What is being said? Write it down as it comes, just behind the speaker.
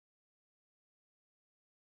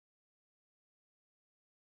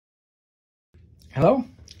Hello,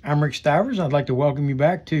 I'm Rick Stivers. I'd like to welcome you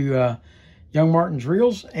back to Young Martin's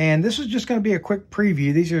Reels. And this is just going to be a quick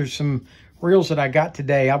preview. These are some reels that I got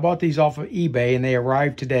today. I bought these off of eBay and they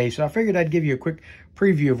arrived today. So I figured I'd give you a quick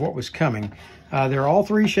preview of what was coming. They're all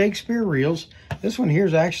three Shakespeare reels. This one here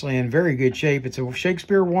is actually in very good shape. It's a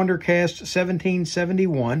Shakespeare Wondercast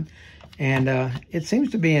 1771. And it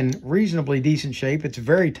seems to be in reasonably decent shape. It's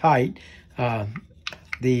very tight.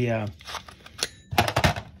 The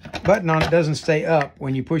button on it doesn't stay up.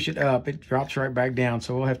 When you push it up, it drops right back down.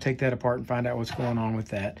 So we'll have to take that apart and find out what's going on with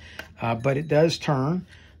that. But it does turn.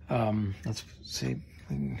 Let's see.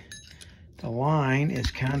 The line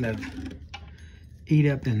is kind of eat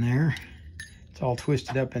up in there. It's all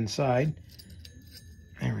twisted up inside.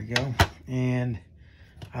 There we go. And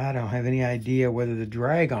I don't have any idea whether the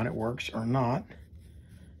drag on it works or not.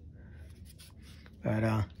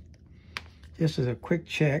 But just as a quick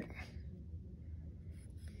check,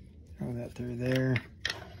 throw that through there.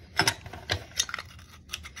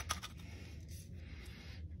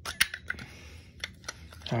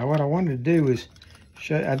 What I wanted to do is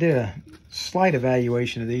show, I did a slight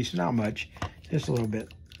evaluation of these, not much, just a little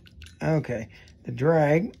bit. Okay, the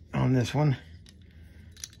drag on this one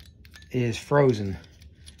is frozen.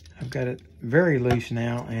 I've got it very loose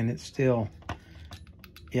now and it's still,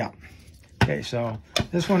 yeah. Okay, so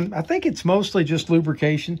this one, I think it's mostly just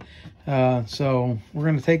lubrication. So we're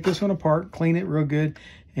going to take this one apart, clean it real good,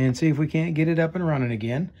 and see if we can't get it up and running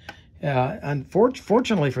again.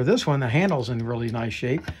 Unfortunately for this one, the handle's in really nice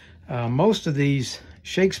shape. Most of these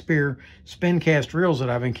Shakespeare Spincast reels that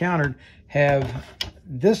I've encountered have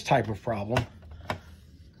this type of problem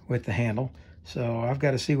with the handle. So I've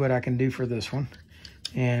got to see what I can do for this one.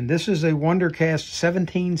 And this is a Wondercast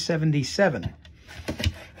 1777.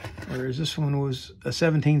 Whereas this one was a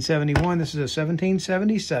 1771, this is a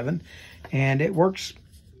 1777, and it works,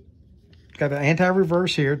 got an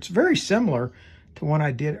anti-reverse here. It's very similar to one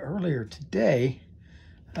I did earlier today.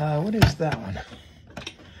 What is that one?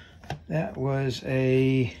 That was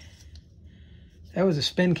a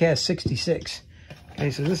Spincast 66. Okay,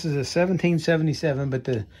 so this is a 1777, but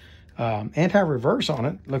the anti-reverse on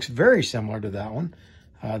it looks very similar to that one.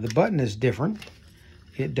 The button is different.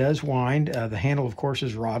 It does wind. The handle, of course,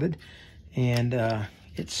 is rotted. And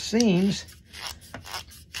it seems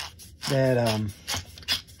that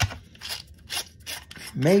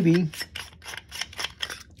maybe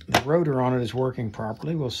the rotor on it is working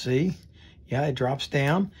properly. We'll see. Yeah, it drops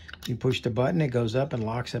down. You push the button, it goes up and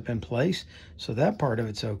locks up in place. So that part of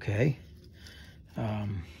it's okay.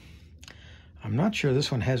 I'm not sure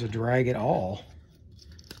this one has a drag at all.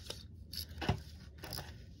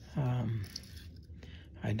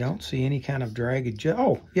 I don't see any kind of drag adjust.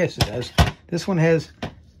 Oh, yes, it does. This one has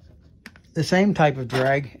the same type of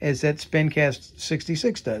drag as that Spincast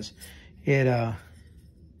 66 does. It, and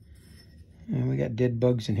we got dead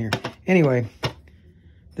bugs in here. Anyway,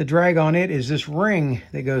 the drag on it is this ring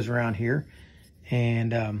that goes around here.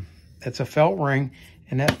 And that's a felt ring.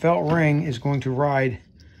 And that felt ring is going to ride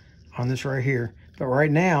on this right here. But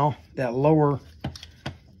right now, that lower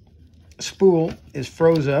spool is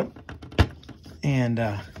froze up. And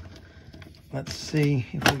let's see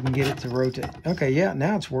if we can get it to rotate. Okay, yeah,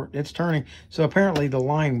 now it's turning. So apparently the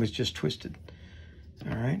line was just twisted.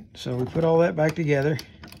 All right, so we put all that back together,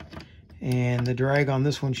 and the drag on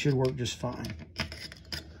this one should work just fine.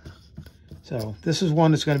 So this is one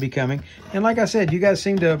that's going to be coming. And like I said, you guys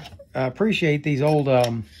seem to appreciate these old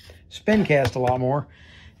Spincast a lot more.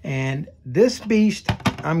 And this beast,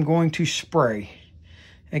 I'm going to spray.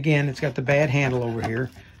 Again, it's got the bad handle over here.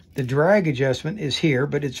 The drag adjustment is here,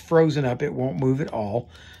 but it's frozen up. It won't move at all.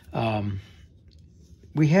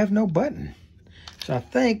 We have no button. So I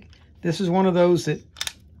think this is one of those that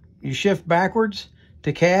you shift backwards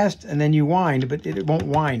to cast, and then you wind, but it won't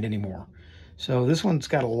wind anymore. So this one's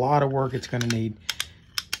got a lot of work it's going to need.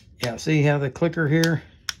 Yeah, see how the clicker here?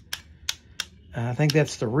 I think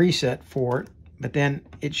that's the reset for it, but then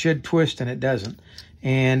it should twist, and it doesn't.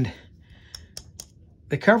 And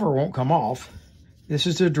the cover won't come off. This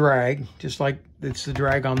is the drag, just like it's the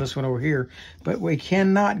drag on this one over here. But we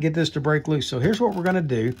cannot get this to break loose. So here's what we're going to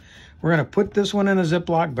do. We're going to put this one in a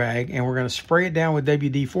Ziploc bag, and we're going to spray it down with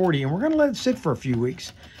WD-40, and we're going to let it sit for a few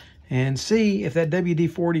weeks and see if that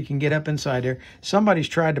WD-40 can get up inside there. Somebody's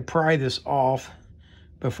tried to pry this off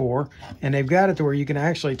before, and they've got it to where you can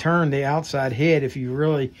actually turn the outside head if you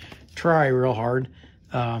really try real hard.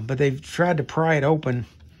 But they've tried to pry it open,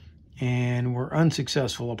 and we're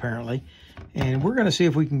unsuccessful apparently. And we're going to see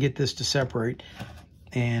if we can get this to separate.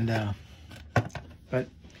 And but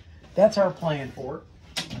that's our plan for it.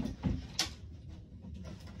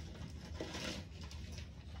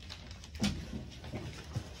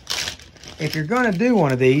 if you're going to do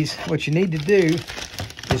one of these, what you need to do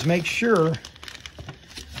is make sure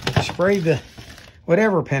to spray the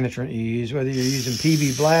whatever penetrant you use, whether you're using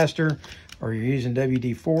PV Blaster or you're using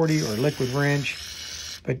WD-40 or liquid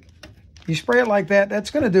wrench. But you spray it like that, that's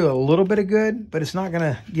going to do a little bit of good, but it's not going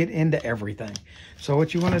to get into everything. So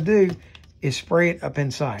what you want to do is spray it up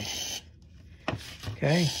inside.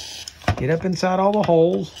 Okay? Get up inside all the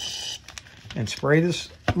holes and spray this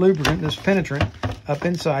lubricant, this penetrant, up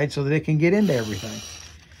inside so that it can get into everything.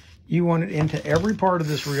 You want it into every part of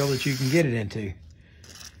this reel that you can get it into.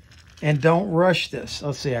 And don't rush this.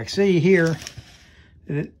 Let's see, I see here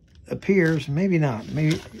that it appears, maybe not,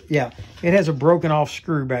 maybe, yeah, it has a broken off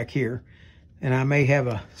screw back here. And I may have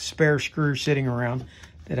a spare screw sitting around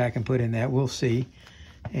that I can put in that. We'll see.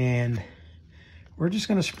 And we're just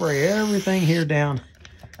going to spray everything here down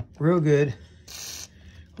real good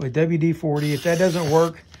with WD-40. If that doesn't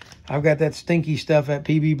work, I've got that stinky stuff at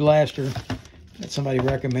PB Blaster that somebody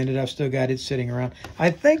recommended. I've still got it sitting around.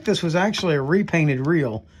 I think this was actually a repainted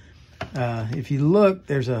reel. If you look,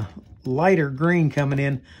 there's a lighter green coming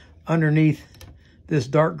in underneath this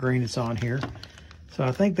dark green that's on here. So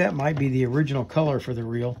I think that might be the original color for the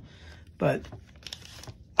reel. But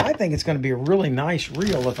I think it's going to be a really nice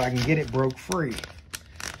reel if I can get it broke free.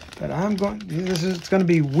 But it's going to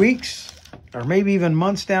be weeks or maybe even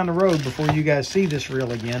months down the road before you guys see this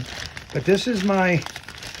reel again. But this is my,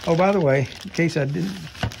 oh, by the way, in case I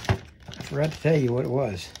forgot to tell you what it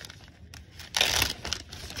was.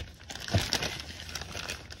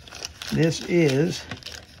 This is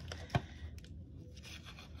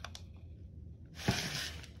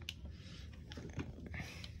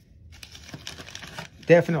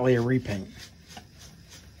definitely a repaint.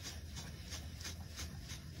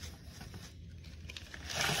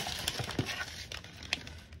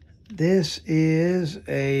 This is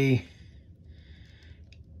a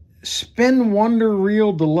Spin Wonder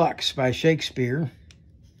Reel Deluxe by Shakespeare.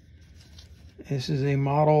 This is a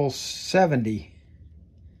model 70.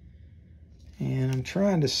 And I'm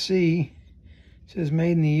trying to see, it says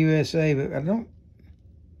made in the USA, but I don't,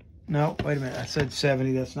 no, wait a minute, I said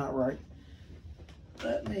 70, that's not right.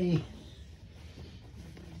 Let me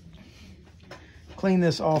clean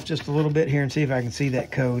this off just a little bit here and see if I can see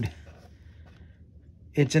that code.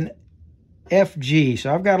 It's an FG,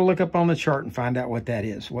 so I've got to look up on the chart and find out what that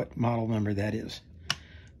is, what model number that is,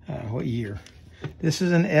 what year. This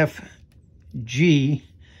is an FG.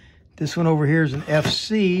 This one over here is an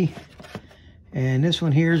FC, and this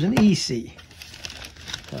one here is an EC.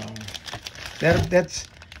 So that's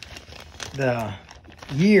the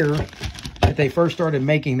year that they first started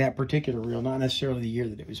making that particular reel, not necessarily the year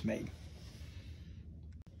that it was made.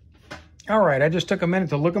 All right, I just took a minute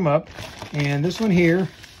to look them up, and this one here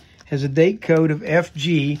has a date code of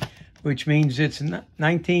FG, which means it's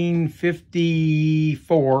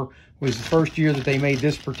 1954 was the first year that they made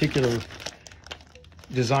this particular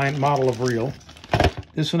design model of reel.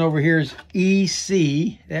 This one over here is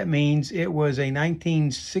EC. That means it was a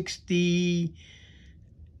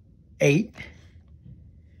 1968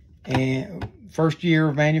 and first year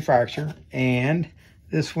of manufacture. And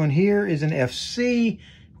this one here is an FC,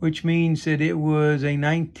 which means that it was a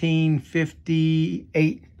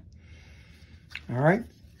 1958. All right,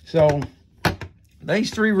 so these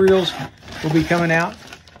three reels will be coming out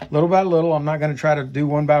little by little. I'm not going to try to do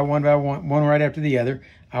one right after the other.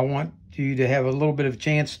 I want you to have a little bit of a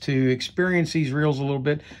chance to experience these reels a little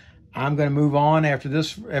bit. I'm going to move on after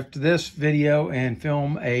this video and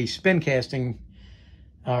film a spin casting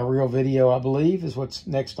reel video, I believe, is what's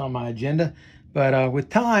next on my agenda. But with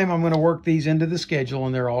time, I'm going to work these into the schedule,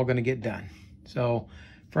 and they're all going to get done. So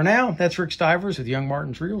for now, that's Rick Stivers with Young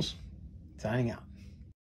Martin's Reels, signing out.